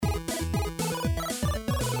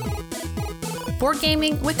Board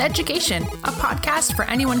Gaming with Education, a podcast for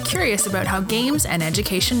anyone curious about how games and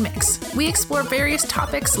education mix. We explore various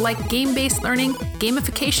topics like game-based learning,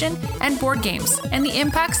 gamification, and board games, and the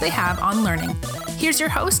impacts they have on learning. Here's your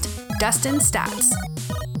host, Dustin Statz.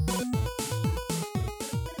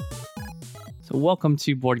 So welcome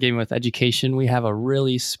to Board Gaming with Education. We have a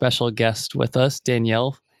really special guest with us,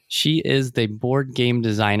 Danielle. She is the board game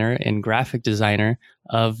designer and graphic designer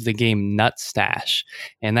of the game Nut Stash.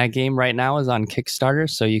 And that game right now is on Kickstarter,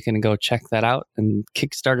 so you can go check that out on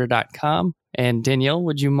kickstarter.com. And Danielle,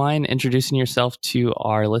 would you mind introducing yourself to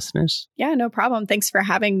our listeners? Yeah, no problem. Thanks for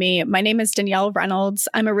having me. My name is Danielle Reynolds.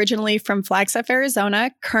 I'm originally from Flagstaff,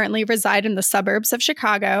 Arizona, currently reside in the suburbs of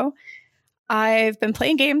Chicago. I've been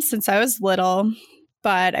playing games since I was little,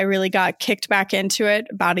 but I really got kicked back into it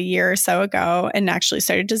about a year or so ago and actually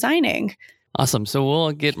started designing. Awesome. So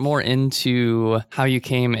we'll get more into how you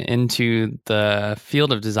came into the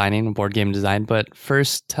field of designing, board game design. But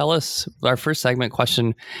first, tell us, our first segment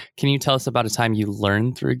question, can you tell us about a time you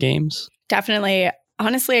learned through games? Definitely.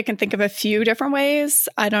 Honestly, I can think of a few different ways.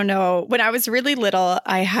 I don't know. When I was really little,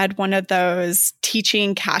 I had one of those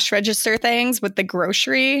teaching cash register things with the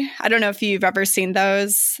grocery. I don't know if you've ever seen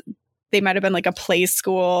those. They might have been like a play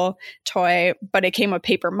school toy, but it came with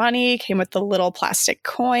paper money, came with the little plastic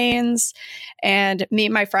coins. And me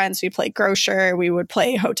and my friends, we played grocer. We would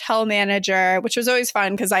play hotel manager, which was always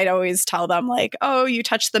fun because I'd always tell them like, oh, you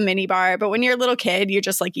touched the mini bar. But when you're a little kid, you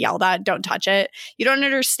just like yelled at, don't touch it. You don't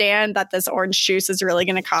understand that this orange juice is really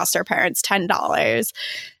going to cost our parents $10.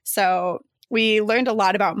 So we learned a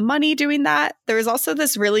lot about money doing that. There was also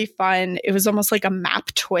this really fun, it was almost like a map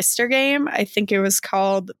twister game. I think it was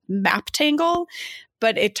called Map Tangle,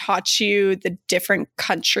 but it taught you the different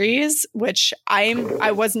countries, which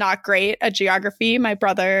I was not great at geography. My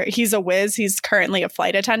brother, he's a whiz. He's currently a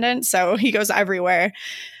flight attendant, so he goes everywhere.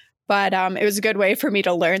 But it was a good way for me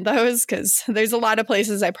to learn those because there's a lot of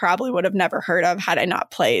places I probably would have never heard of had I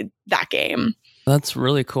not played that game. That's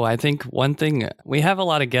really cool. I think one thing, we have a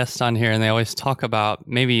lot of guests on here and they always talk about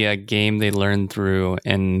maybe a game they learned through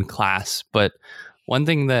in class. But one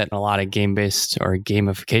thing that a lot of game-based or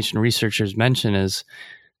gamification researchers mention is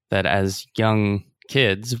that as young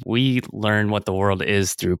kids, we learn what the world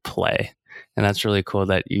is through play. And that's really cool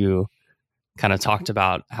that you kind of talked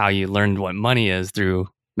about how you learned what money is through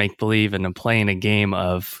make-believe and playing a game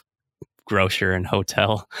of grocer and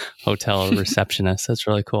hotel receptionist. That's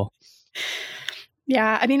really cool.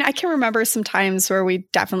 Yeah, I mean, I can remember some times where we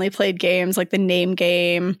definitely played games like the name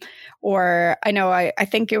game, or I know I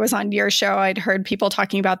think it was on your show, I'd heard people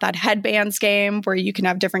talking about that headbands game where you can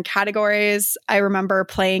have different categories. I remember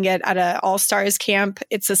playing it at an all-stars camp.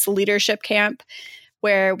 It's this leadership camp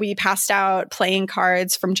where we passed out playing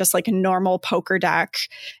cards from just like a normal poker deck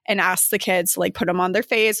and asked the kids to like put them on their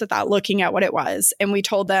face without looking at what it was. And we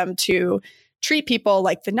told them to treat people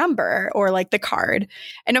like the number or like the card.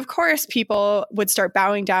 And of course, people would start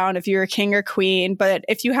bowing down if you're a king or queen. But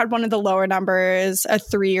if you had one of the lower numbers, a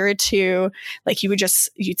 3 or a 2, like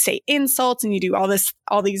you'd say insults and you do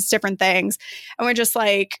all these different things. And we're just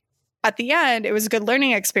like, at the end, it was a good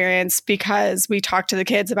learning experience because we talked to the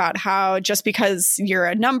kids about how just because you're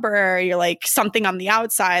a number, you're like something on the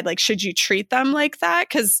outside, like, should you treat them like that?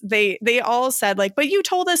 Because they all said like, but you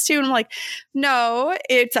told us to. And I'm like, no,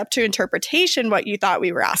 it's up to interpretation what you thought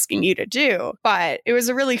we were asking you to do. But it was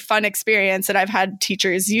a really fun experience and I've had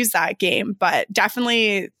teachers use that game. But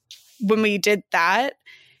definitely when we did that,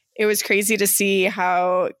 it was crazy to see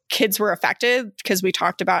how kids were affected because we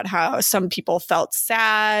talked about how some people felt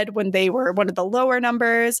sad when they were one of the lower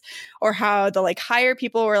numbers, or how the like higher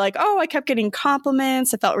people were like, oh, I kept getting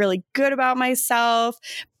compliments. I felt really good about myself.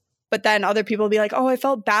 But then other people would be like, oh, I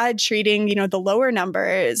felt bad treating, the lower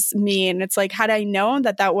numbers mean. It's like, had I known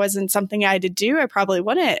that that wasn't something I had to do, I probably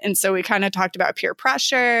wouldn't. And so we kind of talked about peer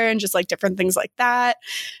pressure and just like different things like that.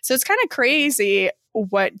 So it's kind of crazy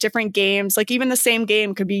what different games, like even the same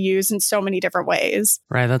game could be used in so many different ways.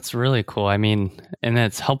 Right. That's really cool. I mean, and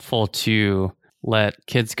it's helpful to let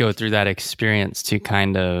kids go through that experience to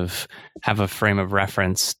kind of have a frame of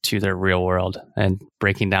reference to their real world and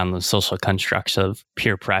breaking down the social constructs of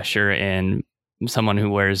peer pressure in someone who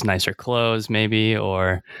wears nicer clothes maybe,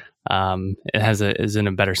 or is in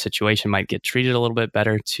a better situation, might get treated a little bit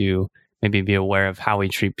better, to maybe be aware of how we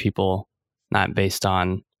treat people, not based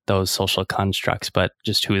on those social constructs, but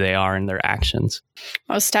just who they are and their actions.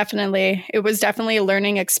 Most definitely. It was definitely a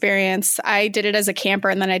learning experience. I did it as a camper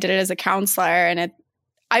and then I did it as a counselor. And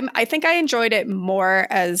I think I enjoyed it more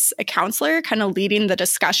as a counselor, kind of leading the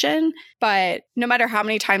discussion. But no matter how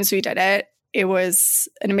many times we did it, it was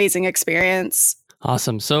an amazing experience.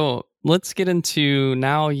 Awesome. So let's get into,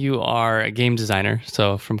 now you are a game designer.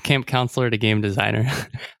 So from camp counselor to game designer,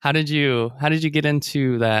 how did you get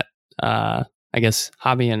into that, I guess,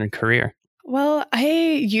 hobby and career? Well, I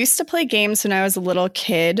used to play games when I was a little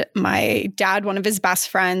kid. My dad, one of his best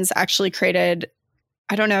friends, actually created,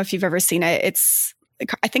 I don't know if you've ever seen it.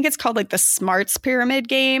 I think it's called like the Smarts Pyramid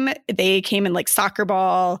game. They came in like soccer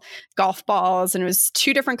ball, golf balls, and it was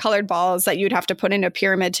 2 different colored balls that you'd have to put in a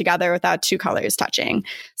pyramid together without 2 colors touching.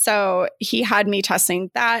 So he had me testing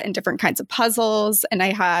that and different kinds of puzzles. And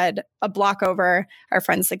I had a block over our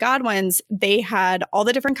friends, the Godwins. They had all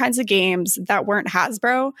the different kinds of games that weren't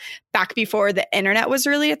Hasbro back before the internet was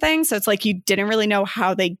really a thing. So it's like you didn't really know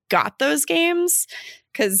how they got those games,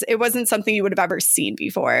 because it wasn't something you would have ever seen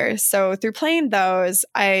before. So through playing those,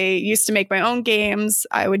 I used to make my own games.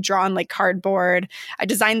 I would draw on like cardboard. I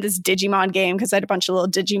designed this Digimon game because I had a bunch of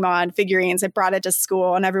little Digimon figurines. I brought it to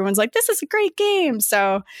school and everyone's like, this is a great game.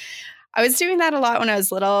 So I was doing that a lot when I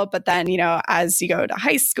was little. But then, as you go to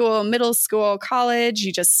high school, middle school, college,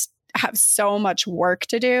 you just have so much work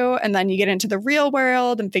to do. And then you get into the real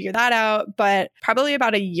world and figure that out. But probably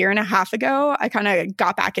about 1.5 years ago, I kind of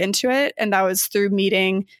got back into it. And that was through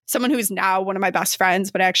meeting someone who's now one of my best friends.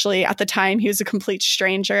 But actually, at the time, he was a complete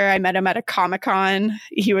stranger. I met him at a Comic-Con.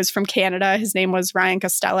 He was from Canada. His name was Ryan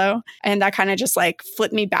Costello. And that kind of just like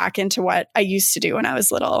flipped me back into what I used to do when I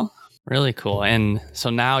was little. Really cool. And so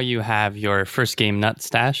now you have your first game, Nut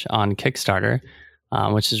Stash, on Kickstarter,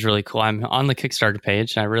 which is really cool. I'm on the Kickstarter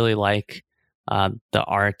page, and I really like the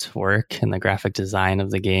artwork and the graphic design of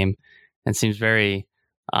the game. It seems very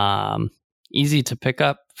easy to pick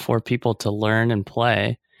up for people to learn and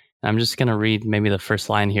play. I'm just going to read maybe the first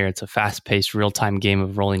line here. It's a fast-paced, real-time game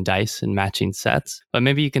of rolling dice and matching sets. But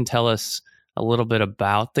maybe you can tell us a little bit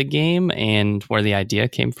about the game and where the idea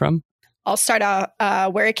came from. I'll start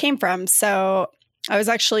out where it came from. So I was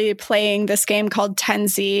actually playing this game called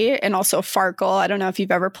 10Z and also Farkle. I don't know if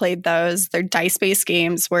you've ever played those. They're dice-based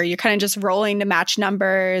games where you're kind of just rolling to match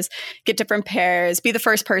numbers, get different pairs, be the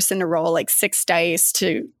first person to roll like 6 dice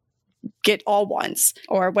to get all ones,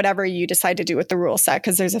 or whatever you decide to do with the rule set,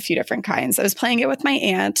 because there's a few different kinds. I was playing it with my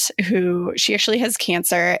aunt, who she actually has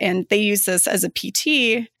cancer, and they use this as a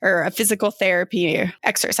PT or a physical therapy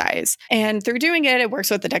exercise. And through doing it, it works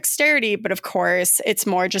with the dexterity, but of course, it's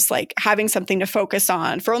more just like having something to focus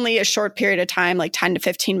on for only a short period of time, like 10 to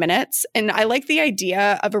 15 minutes. And I like the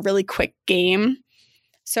idea of a really quick game.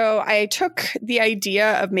 So I took the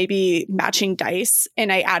idea of maybe matching dice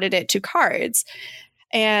and I added it to cards.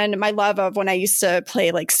 And my love of when I used to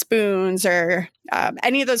play like Spoons or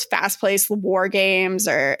any of those fast-paced war games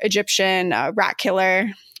or Egyptian Rat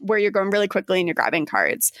Killer, where you're going really quickly and you're grabbing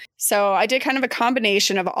cards. So I did kind of a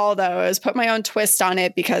combination of all those, put my own twist on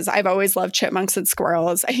it because I've always loved chipmunks and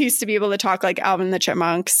squirrels. I used to be able to talk like Alvin the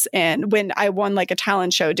Chipmunks, and when I won like a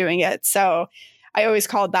talent show doing it. So I always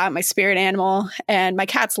called that my spirit animal. And my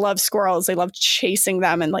cats love squirrels. They love chasing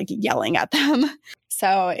them and like yelling at them.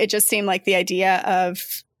 So it just seemed like the idea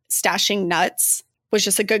of stashing nuts was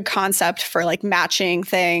just a good concept for like matching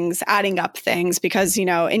things, adding up things, because, you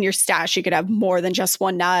know, in your stash, you could have more than just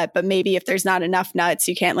one nut, but maybe if there's not enough nuts,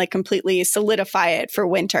 you can't like completely solidify it for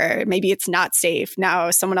winter. Maybe it's not safe. Now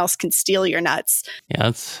someone else can steal your nuts. Yeah,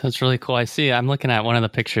 that's really cool. I'm looking at one of the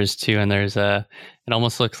pictures too, and it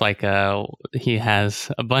almost looks like he has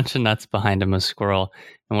a bunch of nuts behind him, a squirrel,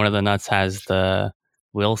 and one of the nuts has the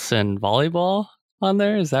Wilson volleyball on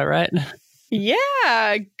there. Is that right?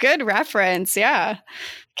 Yeah, good reference. Yeah.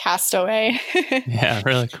 Castaway. Yeah,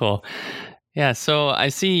 really cool. Yeah, so I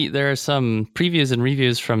see there are some previews and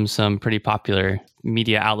reviews from some pretty popular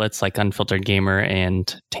media outlets like Unfiltered Gamer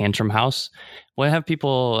and Tantrum House. How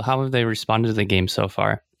have they responded to the game so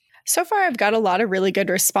far? So far, I've got a lot of really good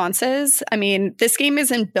responses. I mean, this game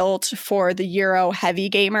isn't built for the Euro heavy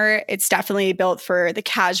gamer. It's definitely built for the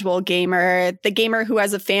casual gamer, the gamer who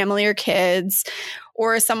has a family or kids,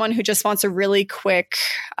 or someone who just wants a really quick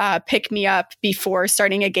pick-me-up before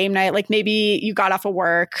starting a game night. Like maybe you got off of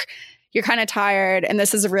work, you're kind of tired, and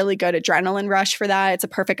this is a really good adrenaline rush for that. It's a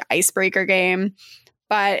perfect icebreaker game.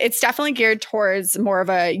 But it's definitely geared towards more of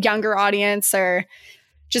a younger audience, or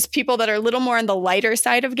just people that are a little more on the lighter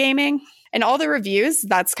side of gaming. And all the reviews,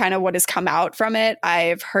 that's kind of what has come out from it.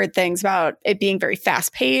 I've heard things about it being very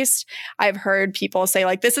fast-paced. I've heard people say,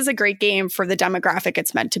 like, this is a great game for the demographic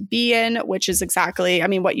it's meant to be in, which is exactly,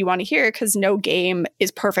 what you want to hear, because no game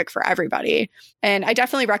is perfect for everybody. And I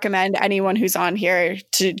definitely recommend anyone who's on here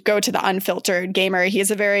to go to the Unfiltered Gamer. He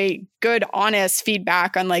has a very good, honest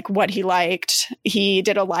feedback on, like, what he liked. He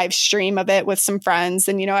did a live stream of it with some friends,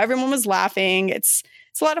 and, everyone was laughing. It's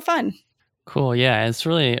a lot of fun. Cool. Yeah, it's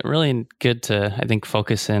really good to, I think,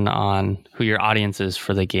 focus in on who your audience is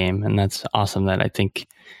for the game. And that's awesome that I think,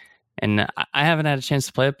 and I haven't had a chance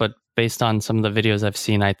to play it, but based on some of the videos I've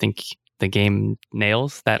seen, I think the game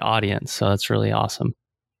nails that audience. So that's really awesome.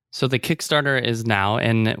 So the Kickstarter is now,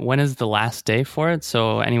 and when is the last day for it?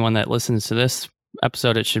 So anyone that listens to this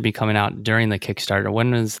episode, it should be coming out during the Kickstarter.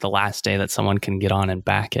 When is the last day that someone can get on and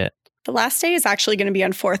back it? The last day is actually going to be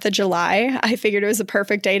on 4th of July. I figured it was a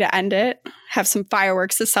perfect day to end it, have some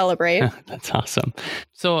fireworks to celebrate. That's awesome.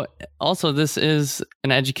 So also, this is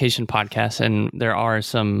an education podcast, and there are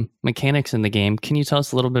some mechanics in the game. Can you tell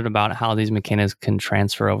us a little bit about how these mechanics can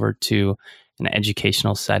transfer over to an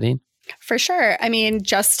educational setting? For sure. I mean,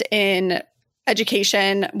 just in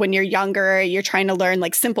education, when you're younger, you're trying to learn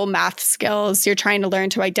like simple math skills. You're trying to learn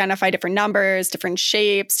to identify different numbers, different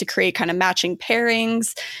shapes, to create kind of matching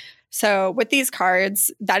pairings. So with these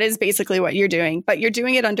cards, that is basically what you're doing, but you're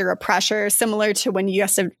doing it under a pressure similar to when you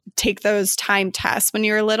used to take those time tests when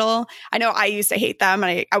you were little. I know I used to hate them,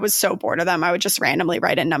 and I was so bored of them. I would just randomly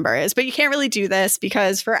write in numbers, but you can't really do this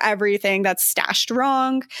because for everything that's stashed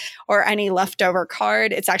wrong or any leftover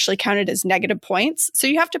card, it's actually counted as negative points. So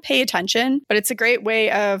you have to pay attention, but it's a great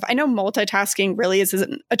way of, I know multitasking really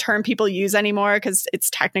isn't a term people use anymore because it's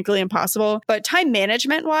technically impossible, but time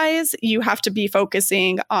management wise, you have to be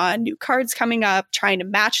focusing on new cards coming up, trying to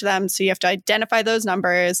match them. So you have to identify those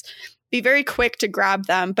numbers, be very quick to grab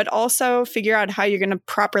them, but also figure out how you're going to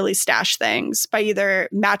properly stash things by either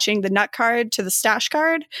matching the nut card to the stash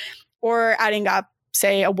card or adding up,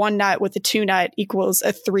 say, a 1 nut with a 2 nut equals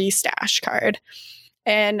a 3 stash card.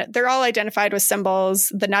 And they're all identified with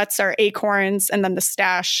symbols. The nuts are acorns, and then the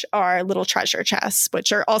stash are little treasure chests,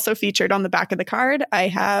 which are also featured on the back of the card. I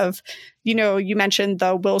have, you mentioned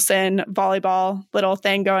the Wilson volleyball little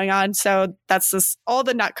thing going on. So that's this, all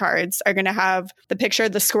the nut cards are going to have the picture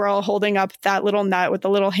of the squirrel holding up that little nut with the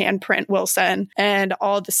little handprint Wilson. And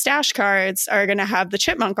all the stash cards are going to have the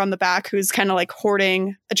chipmunk on the back who's kind of like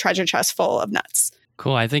hoarding a treasure chest full of nuts.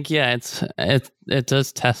 Cool. I think, yeah, it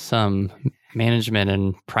does test some management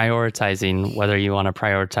and prioritizing, whether you want to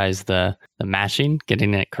prioritize the matching,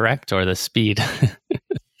 getting it correct, or the speed.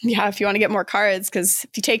 Yeah, if you want to get more cards, because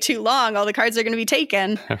if you take too long, all the cards are going to be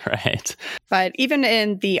taken. Right. But even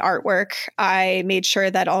in the artwork, I made sure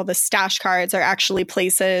that all the stash cards are actually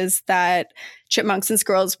places that chipmunks and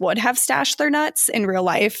squirrels would have stashed their nuts in real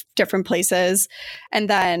life, different places. And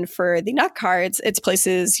then for the nut cards, it's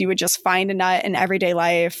places you would just find a nut in everyday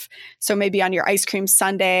life. So maybe on your ice cream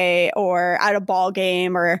sundae or at a ball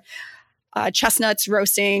game or chestnuts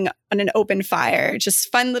roasting on an open fire. Just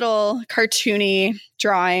fun little cartoony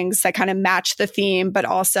drawings that kind of match the theme, but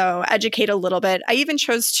also educate a little bit. I even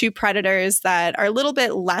chose 2 predators that are a little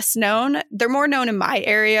bit less known. They're more known in my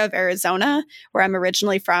area of Arizona, where I'm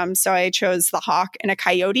originally from. So I chose the hawk and a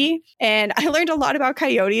coyote. And I learned a lot about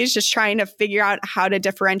coyotes just trying to figure out how to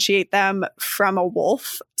differentiate them from a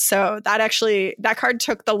wolf. So that card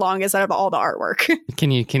took the longest out of all the artwork.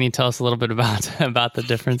 Can you tell us a little bit about the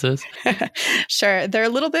differences? Sure. They're a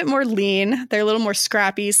little bit more lean. They're a little more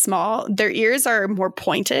scrappy, small. Their ears are more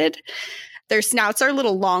pointed. Their snouts are a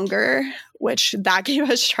little longer, which that gave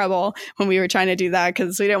us trouble when we were trying to do that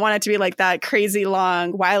because we didn't want it to be like that crazy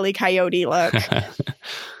long, Wile E. Coyote look.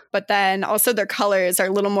 But then also their colors are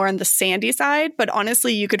a little more on the sandy side. But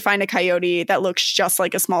honestly, you could find a coyote that looks just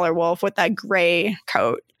like a smaller wolf with that gray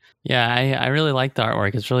coat. Yeah, I really like the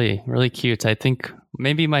artwork. It's really, really cute. I think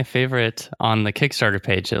maybe my favorite on the Kickstarter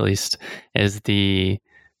page, at least, is the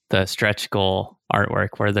stretch goal artwork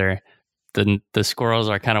where the squirrels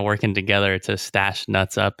are kind of working together to stash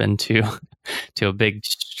nuts up into a big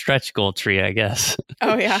stretch goal tree, I guess.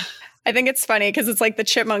 Oh, yeah. I think it's funny because it's like the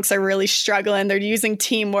chipmunks are really struggling. They're using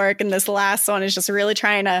teamwork, and this last one is just really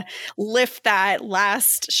trying to lift that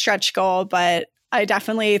last stretch goal. But I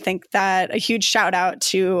definitely think that a huge shout out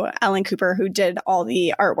to Alan Cooper, who did all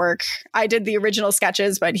the artwork. I did the original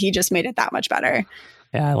sketches, but he just made it that much better.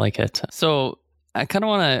 Yeah, I like it. So I kind of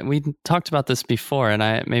want to, we talked about this before,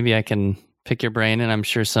 and maybe I can pick your brain, and I'm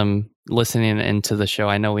sure some listening into the show,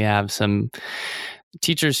 I know we have some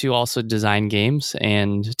teachers who also design games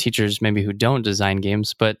and teachers maybe who don't design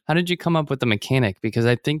games, but how did you come up with the mechanic? Because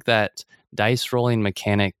I think that dice rolling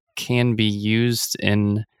mechanic can be used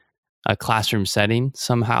in a classroom setting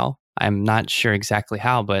somehow. I'm not sure exactly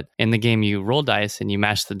how, but in the game you roll dice and you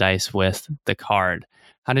match the dice with the card.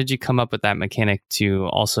 How did you come up with that mechanic to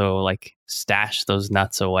also like stash those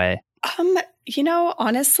nuts away?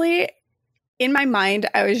 Honestly, in my mind,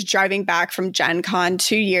 I was driving back from Gen Con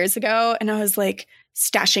 2 years ago and I was like,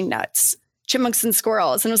 stashing nuts. chipmunks and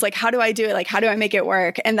squirrels. And I was like, how do I do it? Like, how do I make it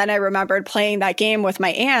work? And then I remembered playing that game with my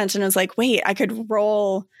aunt and I was like, wait,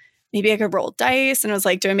 maybe I could roll dice. And I was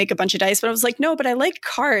like, do I make a bunch of dice? But I was like, no, but I like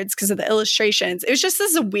cards because of the illustrations. It was just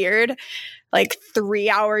this weird, like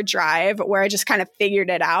 3-hour drive where I just kind of figured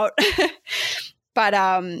it out. But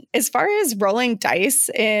as far as rolling dice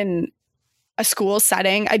in a school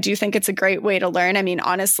setting, I do think it's a great way to learn. I mean,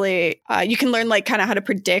 honestly, you can learn like kind of how to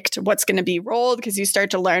predict what's going to be rolled because you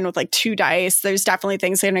start to learn with like 2 dice. There's definitely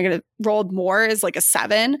things that are going to get rolled more as like a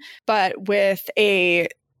 7, but with a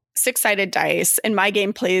 6-sided dice, and my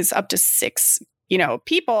game plays up to 6,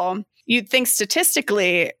 people, you'd think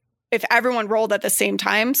statistically, if everyone rolled at the same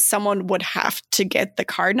time, someone would have to get the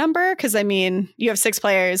card number. Because I mean, you have 6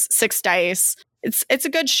 players, 6 dice. It's a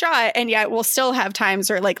good shot, and yet we'll still have times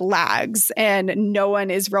where like lags and no one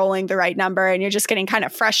is rolling the right number and you're just getting kind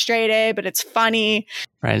of frustrated, but it's funny.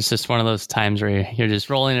 Right. It's just one of those times where you're just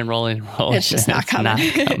rolling and rolling and rolling. It's just not coming.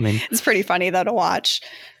 It's pretty funny though to watch.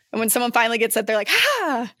 And when someone finally gets it, they're like,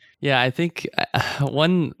 ha! Yeah, I think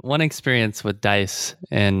one experience with dice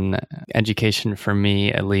in education for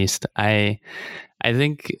me, at least, I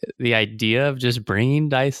think the idea of just bringing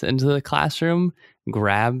dice into the classroom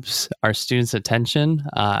grabs our students' attention.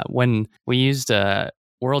 When we used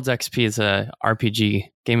Worlds XP as a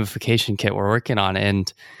RPG gamification kit we're working on,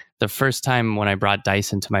 and the first time when I brought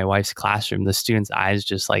dice into my wife's classroom, the students' eyes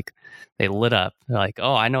just like they lit up. They're like,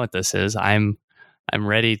 "Oh, I know what this is. I'm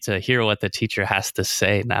ready to hear what the teacher has to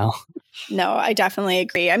say now." No, I definitely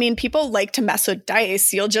agree. I mean, people like to mess with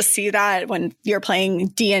dice. You'll just see that when you're playing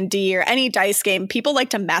D&D or any dice game. People like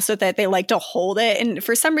to mess with it. They like to hold it. And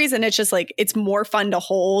for some reason, it's just like, it's more fun to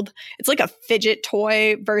hold. It's like a fidget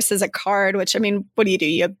toy versus a card, which, I mean, what do?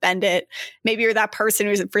 You bend it. Maybe you're that person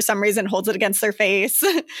who for some reason holds it against their face.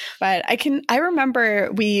 But I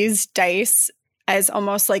remember we used dice as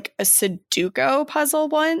almost like a Sudoku puzzle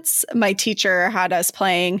once. My teacher had us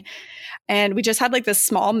playing, and we just had like this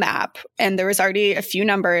small map, and there was already a few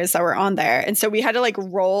numbers that were on there. And so we had to like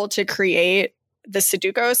roll to create the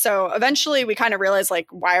Sudoku. So eventually we kind of realized like,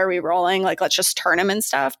 why are we rolling? Like, let's just turn them and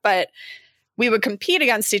stuff. But we would compete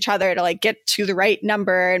against each other to like get to the right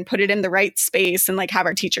number and put it in the right space and like have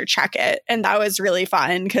our teacher check it. And that was really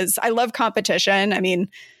fun because I love competition. I mean,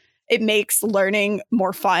 it makes learning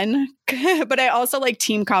more fun, but I also like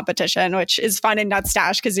team competition, which is fun in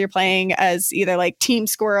Nutstash because you're playing as either like Team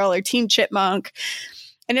Squirrel or Team Chipmunk.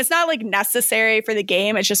 And it's not like necessary for the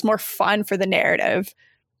game. It's just more fun for the narrative.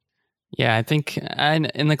 Yeah, I think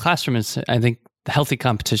in the classroom, I think healthy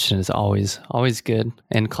competition is always good,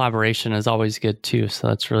 and collaboration is always good too. So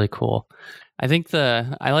that's really cool. I think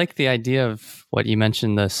I like the idea of what you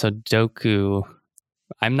mentioned, the Sudoku.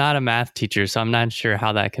 I'm not a math teacher, so I'm not sure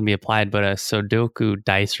how that can be applied, but a Sudoku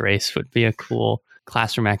dice race would be a cool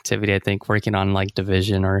classroom activity, I think, working on like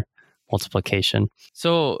division or multiplication.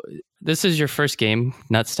 So this is your first game,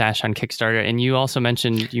 Nutstash, on Kickstarter, and you also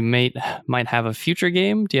mentioned you might have a future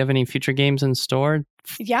game. Do you have any future games in store?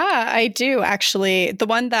 Yeah, I do, actually. The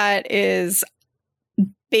one that is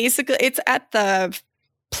basically, it's at the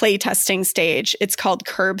playtesting stage. It's called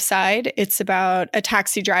Curbside. It's about a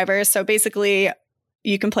taxi driver. So basically,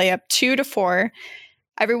 you can play up 2 to 4.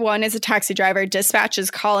 Everyone is a taxi driver. Dispatch is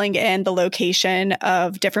calling in the location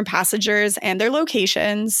of different passengers and their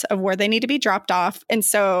locations of where they need to be dropped off. And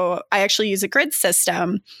so I actually use a grid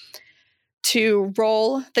system to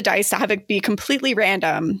roll the dice to have it be completely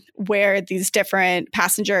random where these different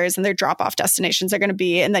passengers and their drop-off destinations are going to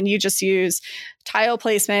be. And then you just use tile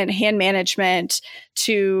placement, hand management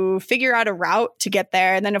to figure out a route to get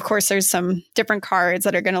there. And then, of course, there's some different cards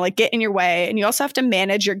that are going to like get in your way. And you also have to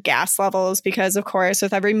manage your gas levels because, of course,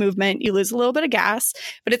 with every movement, you lose a little bit of gas.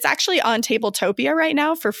 But it's actually on Tabletopia right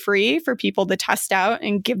now for free for people to test out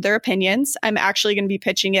and give their opinions. I'm actually going to be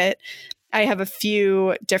pitching it. I have a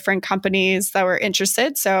few different companies that were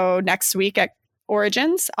interested. So next week at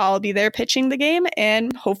Origins, I'll be there pitching the game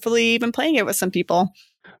and hopefully even playing it with some people.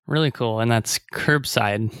 Really cool. And that's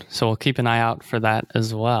Curbside. So we'll keep an eye out for that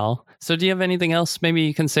as well. So do you have anything else maybe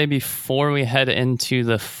you can say before we head into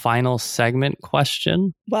the final segment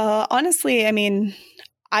question? Well, honestly, I mean,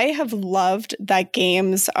 I have loved that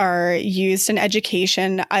games are used in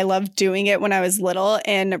education. I loved doing it when I was little.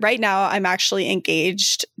 And right now I'm actually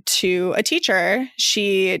engaged to a teacher.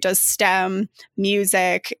 She does STEM,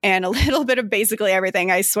 music, and a little bit of basically everything,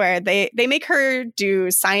 I swear. They make her do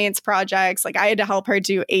science projects. Like I had to help her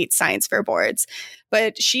do 8 science fair boards.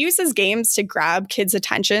 But she uses games to grab kids'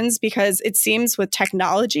 attentions because it seems with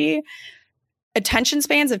technology, attention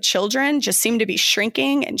spans of children just seem to be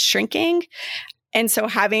shrinking and shrinking. And so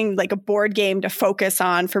having like a board game to focus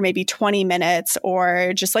on for maybe 20 minutes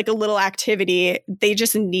or just like a little activity, they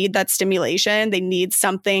just need that stimulation. They need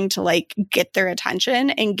something to like get their attention.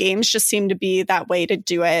 And games just seem to be that way to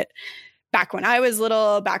do it. Back when I was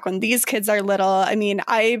little, back when these kids are little, I mean,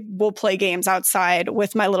 I will play games outside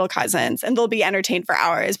with my little cousins and they'll be entertained for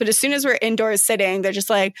hours. But as soon as we're indoors sitting, they're just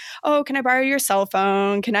like, oh, can I borrow your cell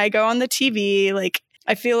phone? Can I go on the TV? Like,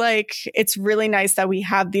 I feel like it's really nice that we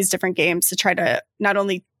have these different games to try to not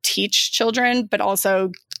only teach children, but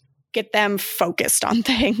also get them focused on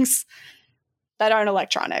things that aren't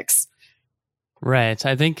electronics. Right.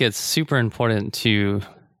 I think it's super important to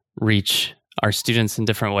reach our students in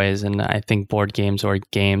different ways. And I think board games or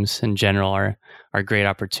games in general are a great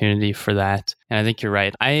opportunity for that. And I think you're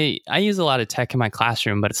right. I use a lot of tech in my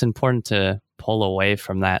classroom, but it's important to pull away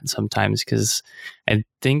from that sometimes because I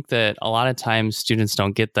think that a lot of times students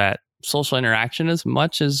don't get that social interaction as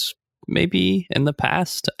much as maybe in the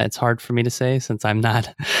past. It's hard for me to say since I'm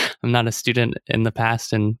not a student in the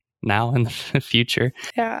past and now in the future.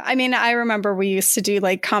 Yeah. I mean, I remember we used to do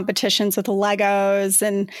like competitions with Legos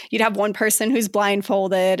and you'd have one person who's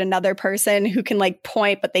blindfolded, another person who can like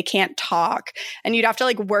point, but they can't talk. And you'd have to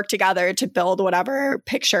like work together to build whatever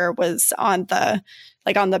picture was on the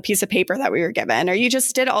piece of paper that we were given, or you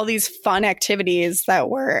just did all these fun activities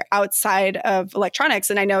that were outside of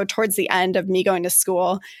electronics. And I know towards the end of me going to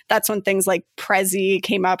school, that's when things like Prezi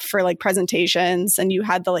came up for like presentations and you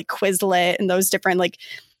had the like Quizlet and those different like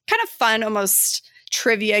kind of fun, almost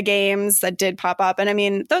trivia games that did pop up. And I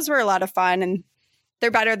mean, those were a lot of fun and they're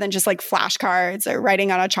better than just like flashcards or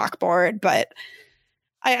writing on a chalkboard. But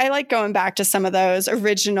I like going back to some of those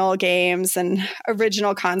original games and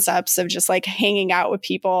original concepts of just like hanging out with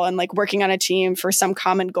people and like working on a team for some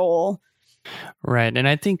common goal. Right. And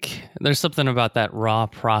I think there's something about that raw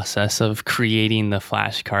process of creating the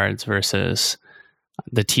flashcards versus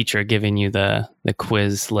the teacher giving you the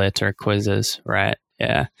Quizlet or quizzes, right?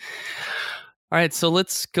 Yeah. All right. So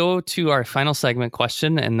let's go to our final segment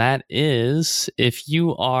question. And that is, if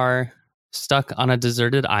you are stuck on a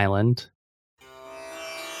deserted island,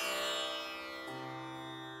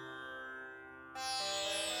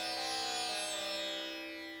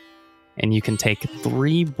 and you can take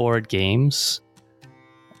 3 board games,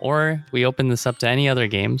 or we open this up to any other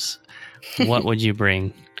games, what would you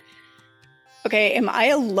bring? Okay, am I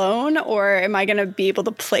alone or am I going to be able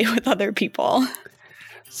to play with other people?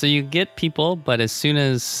 So you get people, but as soon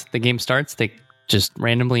as the game starts, they just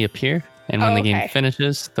randomly appear. And when the game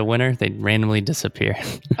finishes, the winner, they randomly disappear.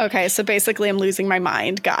 Okay, so basically I'm losing my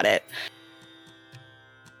mind. Got it.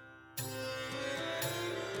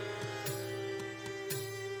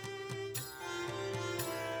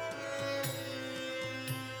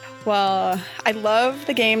 Well, I love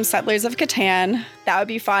the game Settlers of Catan. That would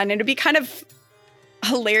be fun. It'd be kind of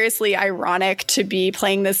hilariously ironic to be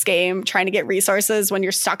playing this game, trying to get resources when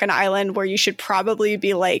you're stuck on an island where you should probably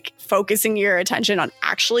be like focusing your attention on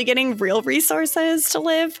actually getting real resources to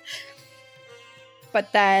live.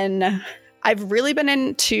 But then I've really been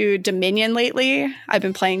into Dominion lately. I've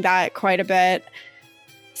been playing that quite a bit.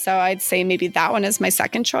 So I'd say maybe that one is my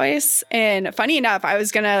second choice. And funny enough, I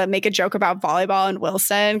was going to make a joke about volleyball and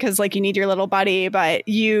Wilson because like you need your little buddy, but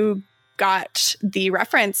you got the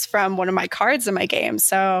reference from one of my cards in my game.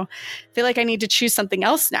 So I feel like I need to choose something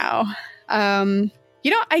else now. I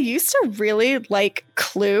used to really like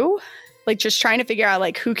Clue, like just trying to figure out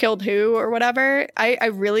like who killed who or whatever. I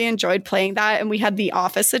really enjoyed playing that. And we had the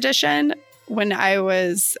Office edition when I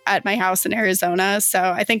was at my house in Arizona. So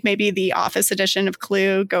I think maybe the Office edition of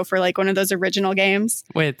Clue, go for like one of those original games.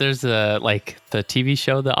 Wait, there's like the TV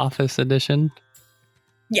show, The Office edition?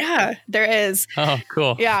 Yeah, there is. Oh,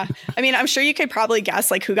 cool. Yeah. I mean, I'm sure you could probably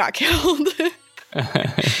guess like who got killed.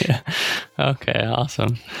 Yeah. Okay,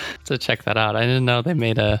 awesome. So check that out. I didn't know they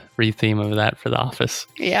made a retheme of that for The Office.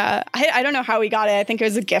 Yeah. I don't know how we got it. I think it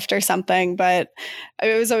was a gift or something, but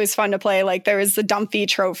it was always fun to play. Like there was the Dumpy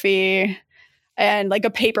trophy and like a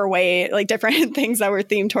paperweight, like different things that were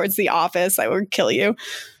themed towards The Office that would kill you.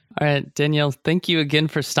 All right, Danielle, thank you again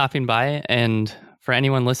for stopping by. And for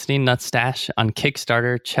anyone listening, Nutstash on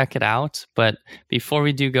Kickstarter, check it out. But before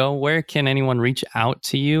we do go, where can anyone reach out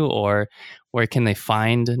to you, or where can they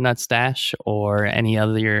find Nutstash or any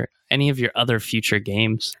of your other future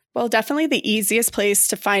games? Well, definitely the easiest place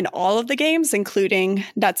to find all of the games, including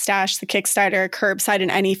Nutstash, the Kickstarter, Curbside,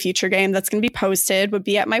 and any future game that's going to be posted, would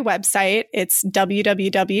be at my website. It's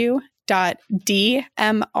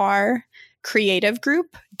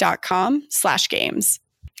www.dmrcreativegroup.com/games.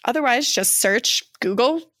 Otherwise, just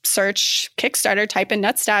Google search Kickstarter, type in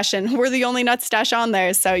Nutstash, and we're the only Nutstash on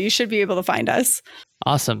there, so you should be able to find us.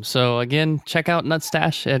 Awesome. So again, check out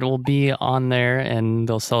Nutstash. It will be on there and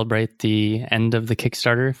they'll celebrate the end of the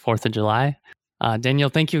Kickstarter, 4th of July. Danielle,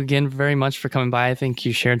 thank you again very much for coming by. I think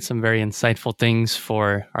you shared some very insightful things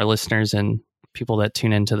for our listeners and people that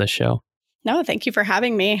tune into the show. No, thank you for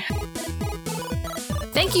having me.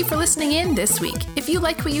 Thank you for listening in this week. If you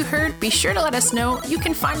liked what you heard, be sure to let us know. You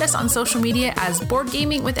can find us on social media as Board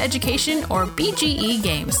Gaming with Education or BGE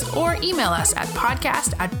Games, or email us at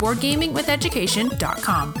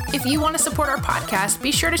podcast@boardgamingwitheducation.com. If you want to support our podcast,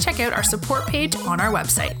 be sure to check out our support page on our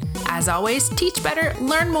website. As always, teach better,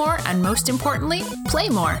 learn more, and most importantly, play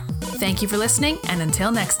more. Thank you for listening, and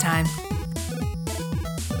until next time.